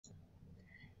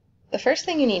The first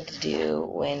thing you need to do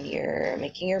when you're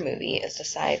making your movie is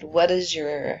decide what is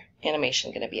your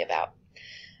animation going to be about.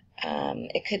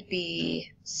 It could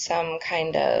be some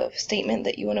kind of statement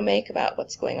that you want to make about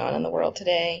what's going on in the world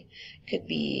today. It could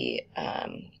be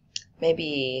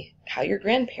maybe how your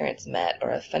grandparents met,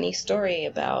 or a funny story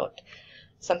about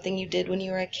something you did when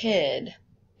you were a kid.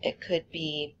 It could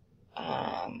be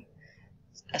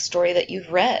a story that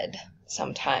you've read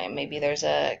sometime. Maybe there's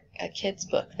a kid's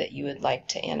book that you would like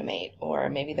to animate, or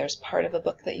maybe there's part of a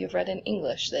book that you've read in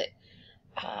English that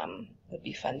would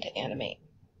be fun to animate.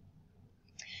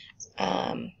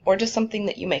 Or just something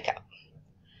that you make up.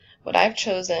 What I've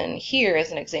chosen here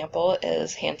as an example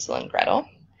is Hansel and Gretel.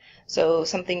 So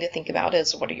something to think about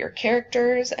is, what are your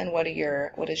characters and what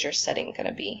is your setting going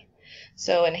to be?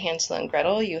 So in Hansel and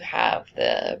Gretel, you have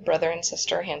the brother and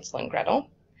sister Hansel and Gretel,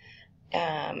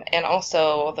 and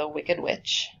also the Wicked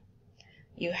Witch.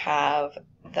 You have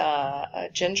the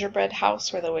gingerbread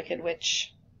house where the Wicked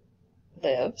Witch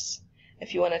lives.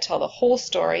 If you want to tell the whole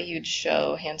story, you'd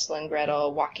show Hansel and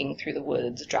Gretel walking through the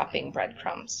woods, dropping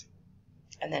breadcrumbs.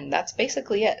 And then that's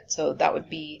basically it. So that would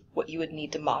be what you would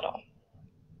need to model.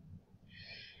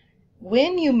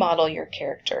 When you model your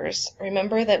characters,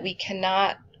 remember that we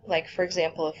cannot, like for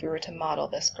example, if we were to model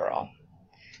this girl,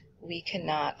 we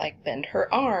cannot like bend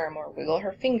her arm or wiggle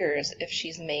her fingers if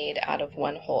she's made out of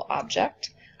one whole object,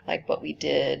 like what we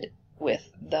did with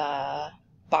the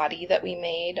body that we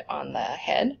made on the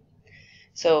head.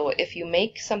 So if you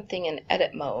make something in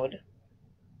edit mode,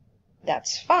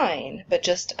 that's fine, but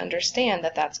just understand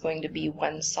that that's going to be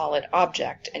one solid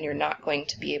object, and you're not going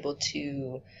to be able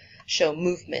to show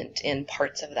movement in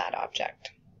parts of that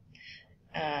object.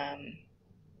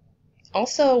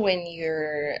 Also, when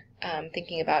you're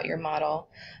thinking about your model,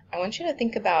 I want you to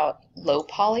think about low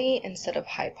poly instead of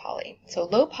high poly. So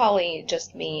low poly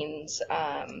just means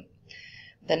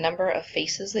the number of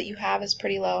faces that you have is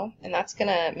pretty low, and that's going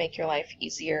to make your life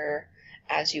easier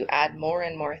as you add more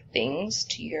and more things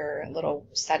to your little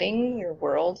setting, your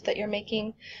world that you're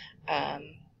making.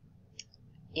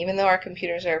 Even though our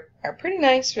computers are pretty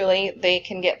nice, really, they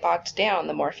can get bogged down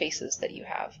the more faces that you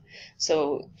have.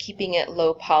 So keeping it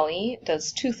low poly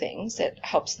does two things. It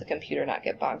helps the computer not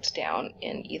get bogged down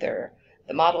in either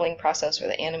the modeling process or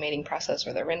the animating process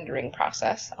or the rendering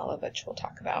process, all of which we'll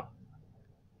talk about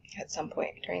at some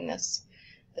point during this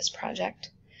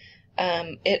project.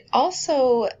 It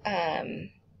also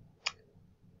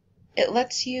it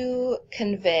lets you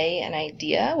convey an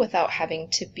idea without having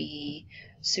to be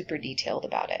super detailed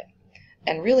about it.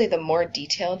 And really, the more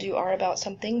detailed you are about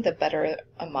something, the better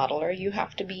a modeler you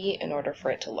have to be in order for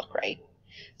it to look right.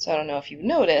 So I don't know if you've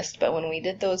noticed, but when we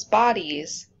did those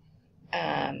bodies,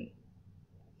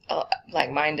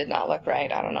 like mine did not look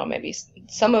right. I don't know, maybe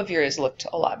some of yours looked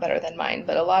a lot better than mine,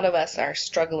 but a lot of us are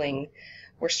struggling.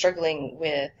 We're struggling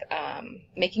with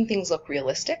making things look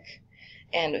realistic.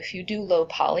 And if you do low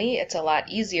poly, it's a lot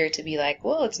easier to be like,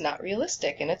 well, it's not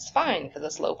realistic and it's fine because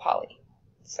it's low poly.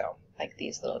 So like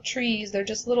these little trees, they're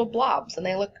just little blobs and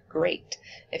they look great.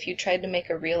 If you tried to make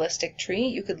a realistic tree,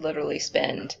 you could literally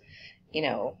spend,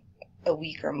 a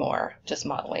week or more just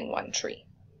modeling one tree.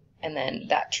 And then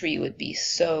that tree would be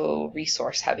so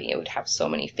resource heavy. It would have so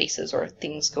many faces or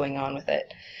things going on with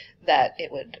it that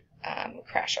it would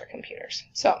crash our computers.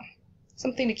 So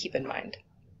something to keep in mind.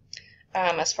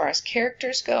 As far as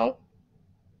characters go,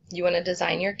 you want to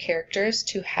design your characters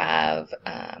to have,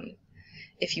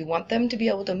 if you want them to be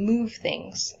able to move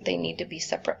things, they need to be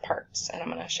separate parts. And I'm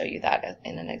going to show you that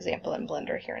in an example in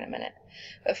Blender here in a minute.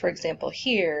 But for example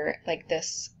here, like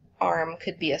this arm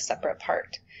could be a separate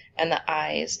part, and the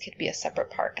eyes could be a separate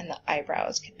part, and the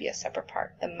eyebrows could be a separate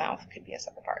part, the mouth could be a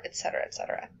separate part, etc.,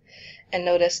 etc. And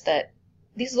notice that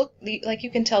these look, like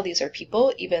you can tell these are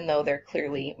people, even though they're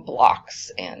clearly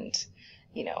blocks and,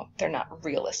 they're not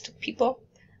realistic people,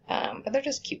 but they're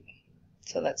just cute.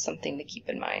 So that's something to keep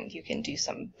in mind. You can do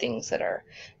some things that are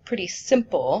pretty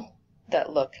simple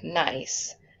that look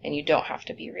nice, and you don't have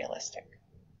to be realistic.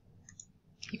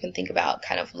 You can think about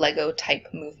kind of Lego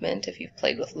type movement. If you've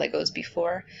played with Legos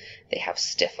before, they have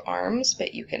stiff arms,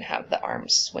 but you can have the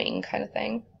arms swing kind of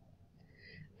thing.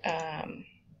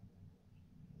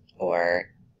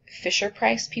 Or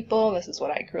Fisher-Price people, this is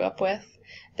what I grew up with.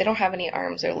 They don't have any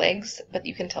arms or legs, but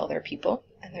you can tell they're people,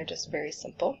 and they're just very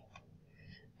simple.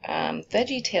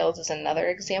 VeggieTales is another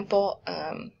example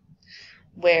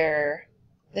where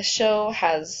the show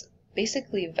has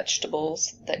basically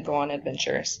vegetables that go on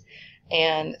adventures,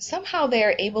 and somehow they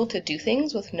are able to do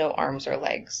things with no arms or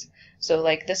legs. So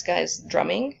like this guy's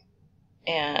drumming,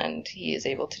 and he is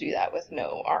able to do that with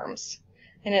no arms.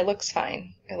 And it looks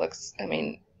fine. It looks,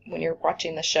 when you're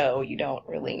watching the show, you don't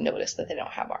really notice that they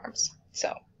don't have arms.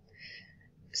 So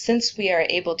since we are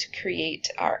able to create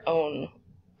our own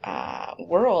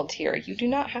world here, you do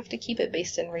not have to keep it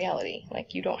based in reality.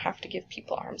 Like, you don't have to give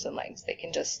people arms and legs. They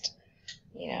can just,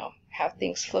 you know, have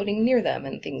things floating near them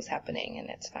and things happening, and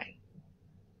it's fine.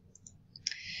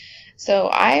 So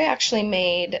I actually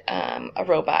made a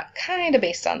robot kind of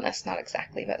based on this, not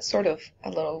exactly, but sort of a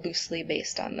little loosely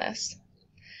based on this.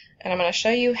 And I'm going to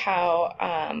show you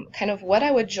how, kind of what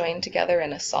I would join together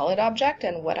in a solid object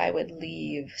and what I would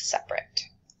leave separate.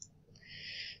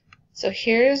 So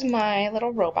here's my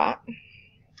little robot.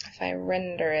 If I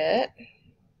render it,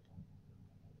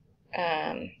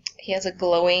 he has a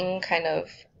glowing kind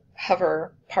of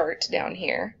hover part down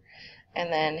here,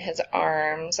 and then his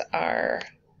arms are,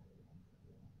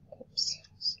 oops,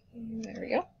 there we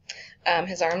go.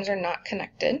 His arms are not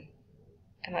connected,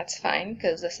 and that's fine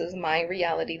because this is my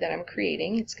reality that I'm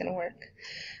creating. It's going to work.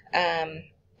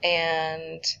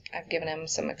 And I've given him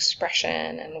some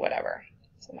expression and whatever,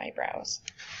 some eyebrows.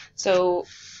 So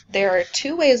there are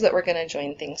two ways that we're going to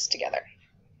join things together.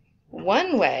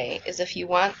 One way is if you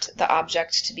want the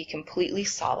object to be completely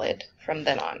solid from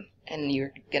then on, and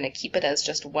you're going to keep it as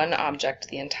just one object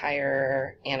the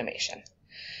entire animation.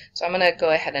 So I'm going to go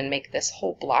ahead and make this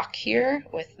whole block here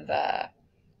with the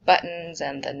buttons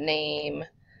and the name.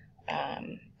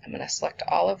 I'm going to select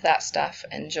all of that stuff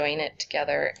and join it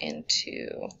together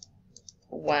into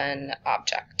one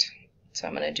object. So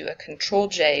I'm going to do a Control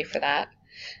J for that.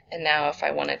 And now if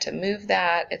I wanted to move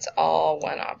that, it's all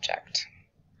one object.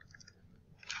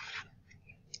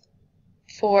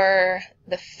 For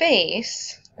the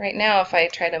face, right now if I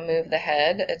try to move the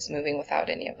head, it's moving without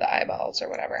any of the eyeballs or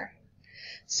whatever.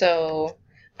 So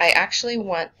I actually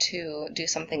want to do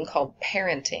something called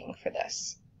parenting for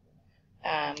this.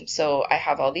 So I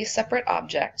have all these separate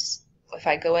objects. If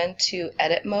I go into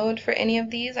edit mode for any of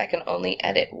these, I can only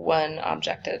edit one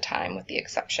object at a time, with the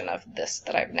exception of this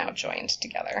that I've now joined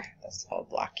together, this whole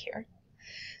block here.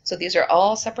 So these are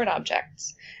all separate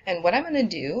objects. And what I'm going to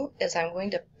do is I'm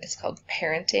going to, it's called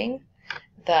parenting,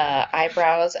 the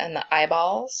eyebrows and the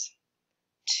eyeballs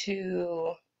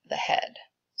to the head.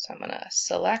 So I'm going to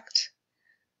select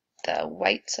the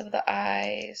whites of the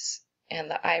eyes and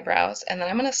the eyebrows, and then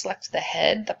I'm going to select the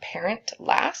head, the parent,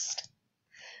 last.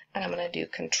 And I'm going to do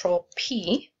Control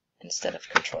P instead of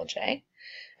Control J.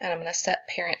 And I'm going to set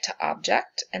parent to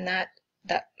object, and that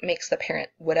makes the parent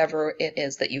whatever it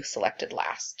is that you selected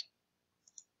last.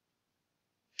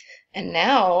 And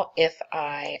now if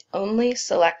I only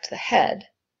select the head,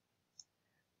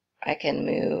 I can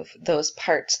move those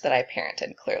parts that I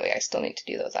parented. Clearly I still need to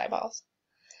do those eyeballs.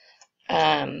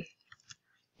 And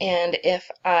if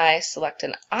I select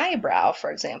an eyebrow,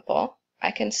 for example,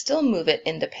 I can still move it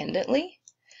independently.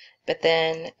 But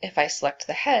then if I select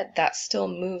the head, that still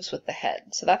moves with the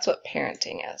head. So that's what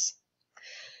parenting is.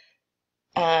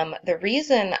 The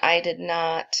reason I did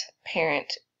not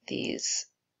parent these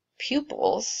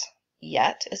pupils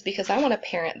yet is because I want to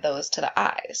parent those to the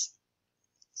eyes.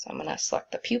 So I'm going to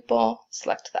select the pupil,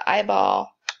 select the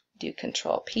eyeball, do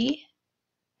Control P,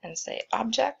 and say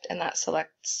Object, and that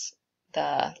selects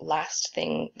the last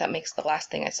thing, that makes the last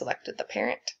thing I selected the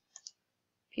parent.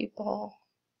 Pupil,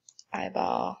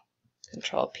 eyeball,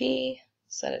 Control P,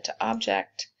 set it to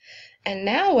Object. And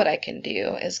now what I can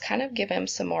do is kind of give him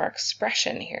some more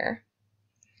expression here.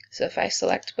 So if I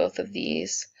select both of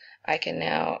these, I can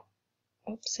now,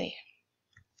 oopsie,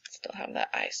 still have that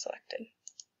eye selected.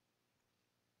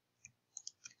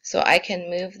 So I can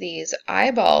move these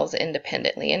eyeballs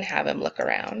independently and have him look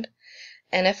around.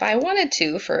 And if I wanted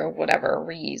to, for whatever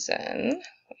reason, let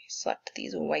me select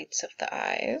these whites of the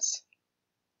eyes.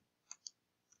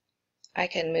 I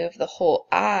can move the whole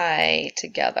eye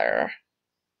together,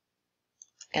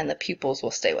 and the pupils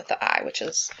will stay with the eye, which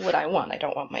is what I want. I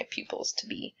don't want my pupils to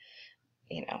be,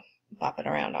 you know, bopping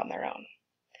around on their own.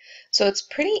 So it's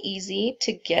pretty easy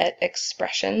to get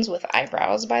expressions with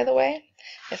eyebrows, by the way.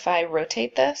 If I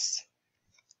rotate this,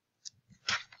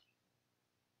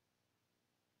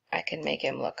 I can make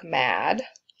him look mad.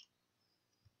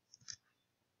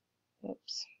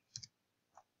 Oops.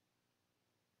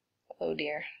 Oh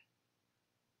dear.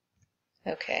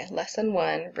 Okay, lesson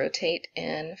 1, rotate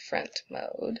in front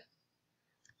mode.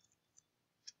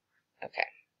 Okay,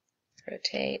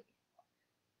 rotate,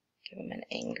 give him an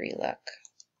angry look,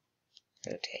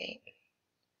 rotate.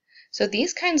 So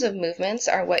these kinds of movements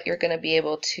are what you're going to be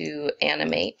able to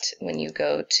animate when you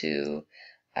go to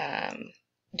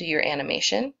do your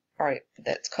animation, or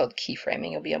that's called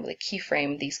keyframing. You'll be able to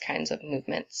keyframe these kinds of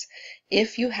movements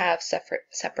if you have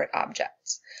separate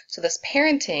objects. So this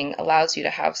parenting allows you to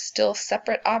have still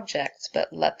separate objects,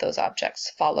 but let those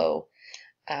objects follow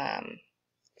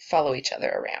each other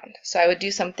around. So I would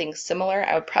do something similar.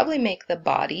 I would probably make the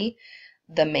body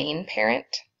the main parent,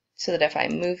 so that if I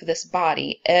move this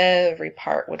body, every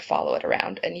part would follow it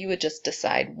around, and you would just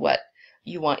decide what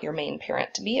you want your main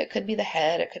parent to be. It could be the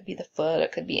head, it could be the foot,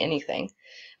 it could be anything.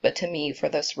 But to me, for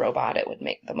this robot, it would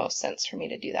make the most sense for me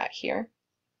to do that here.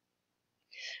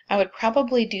 I would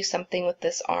probably do something with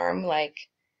this arm, like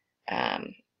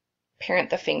parent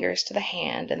the fingers to the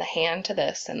hand and the hand to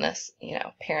this, and this,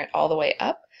 parent all the way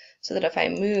up, so that if I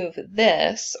move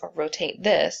this or rotate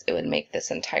this, it would make this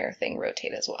entire thing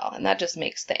rotate as well. And that just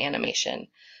makes the animation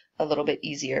a little bit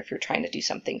easier if you're trying to do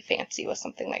something fancy with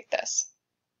something like this.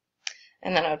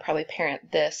 And then I would probably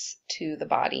parent this to the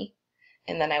body,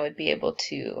 and then I would be able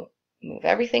to move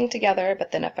everything together.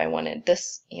 But then if I wanted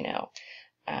this,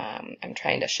 I'm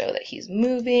trying to show that he's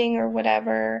moving or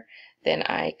whatever, then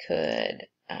I could,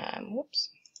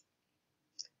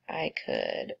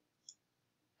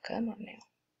 come on now.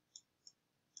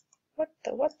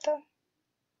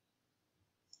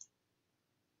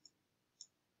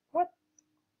 What?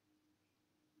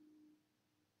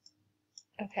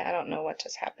 Okay, I don't know what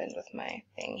just happened with my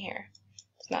thing here.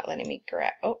 It's not letting me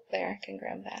grab, oh, there, I can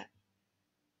grab that.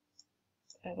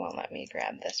 It won't let me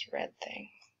grab this red thing,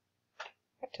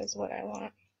 which is what I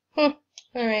want.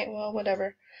 Alright, well,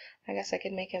 whatever. I guess I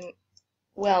could make him,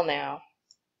 well, now.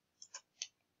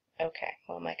 Okay,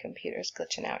 well, my computer's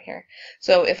glitching out here.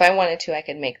 So if I wanted to, I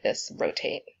could make this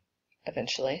rotate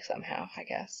eventually, somehow, I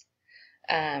guess.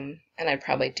 And I'd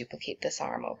probably duplicate this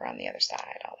arm over on the other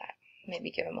side, all that.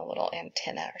 Maybe give him a little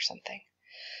antenna or something.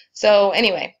 So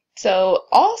anyway, so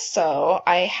also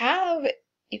I have,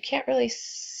 you can't really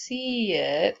see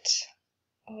it.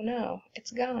 Oh no,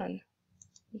 it's gone.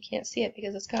 You can't see it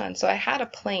because it's gone. So I had a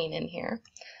plane in here.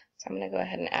 So I'm going to go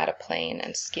ahead and add a plane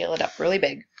and scale it up really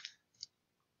big.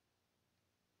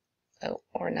 Oh,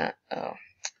 or not. Oh,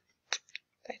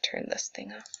 I turned this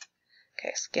thing off.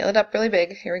 Okay, scale it up really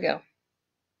big. Here we go.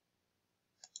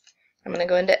 I'm going to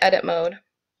go into edit mode.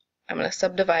 I'm going to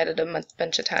subdivide it a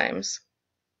bunch of times.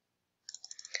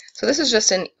 So this is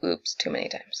just an, oops, too many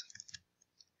times.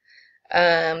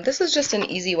 This is just an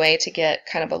easy way to get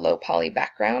kind of a low poly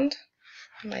background.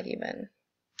 I might even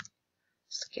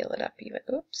scale it up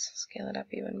scale it up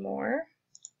even more.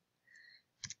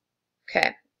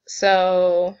 Okay,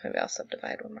 so maybe I'll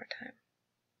subdivide one more time.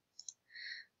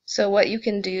 So what you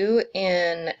can do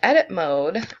in edit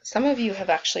mode, some of you have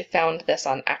actually found this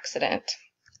on accident,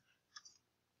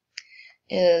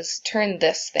 is turn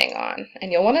this thing on.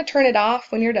 And you'll want to turn it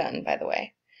off when you're done, by the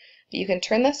way. But you can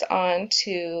turn this on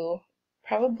to,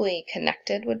 probably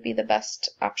connected would be the best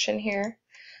option here.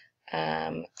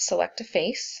 Select a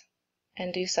face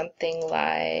and do something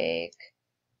like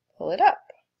pull it up.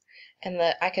 And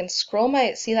I can scroll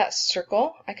my, see that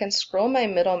circle? I can scroll my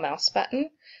middle mouse button.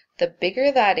 The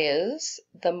bigger that is,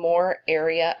 the more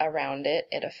area around it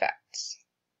affects.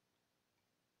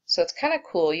 So it's kind of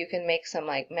cool. You can make some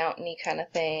like mountainy kind of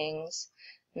things.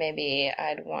 Maybe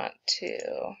I'd want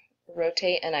to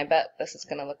rotate, and I bet this is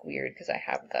going to look weird because I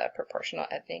have the proportional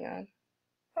editing on.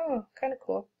 Oh, kind of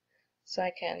cool. So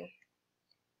I can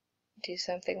do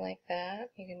something like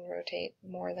that. You can rotate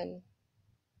more than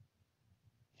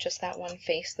just that one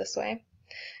face this way.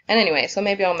 And anyway, so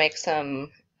maybe I'll make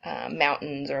some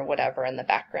mountains or whatever in the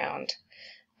background.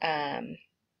 Yeah,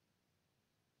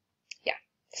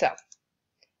 so.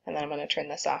 And then I'm going to turn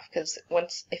this off because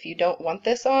if you don't want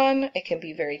this on, it can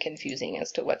be very confusing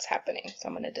as to what's happening. So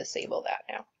I'm going to disable that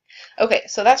now. Okay,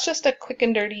 so that's just a quick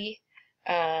and dirty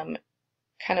kind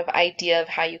of idea of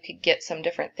how you could get some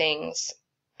different things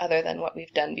other than what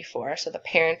we've done before. So the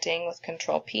parenting with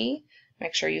Control P,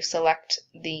 make sure you select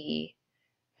the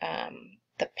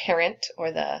parent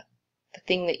or the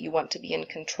thing that you want to be in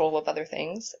control of other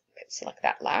things. Select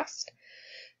that last.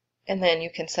 And then you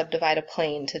can subdivide a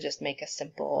plane to just make a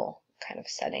simple kind of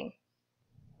setting.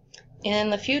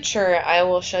 In the future, I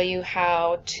will show you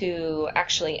how to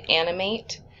actually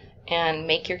animate and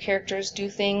make your characters do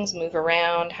things, move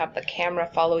around, have the camera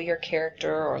follow your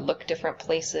character or look different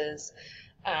places,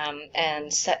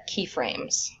 and set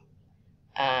keyframes.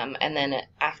 And then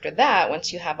after that,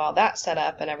 once you have all that set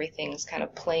up and everything's kind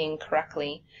of playing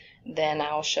correctly, then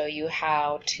I'll show you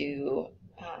how to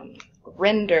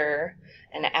render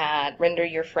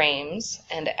your frames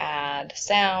and add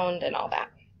sound and all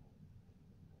that.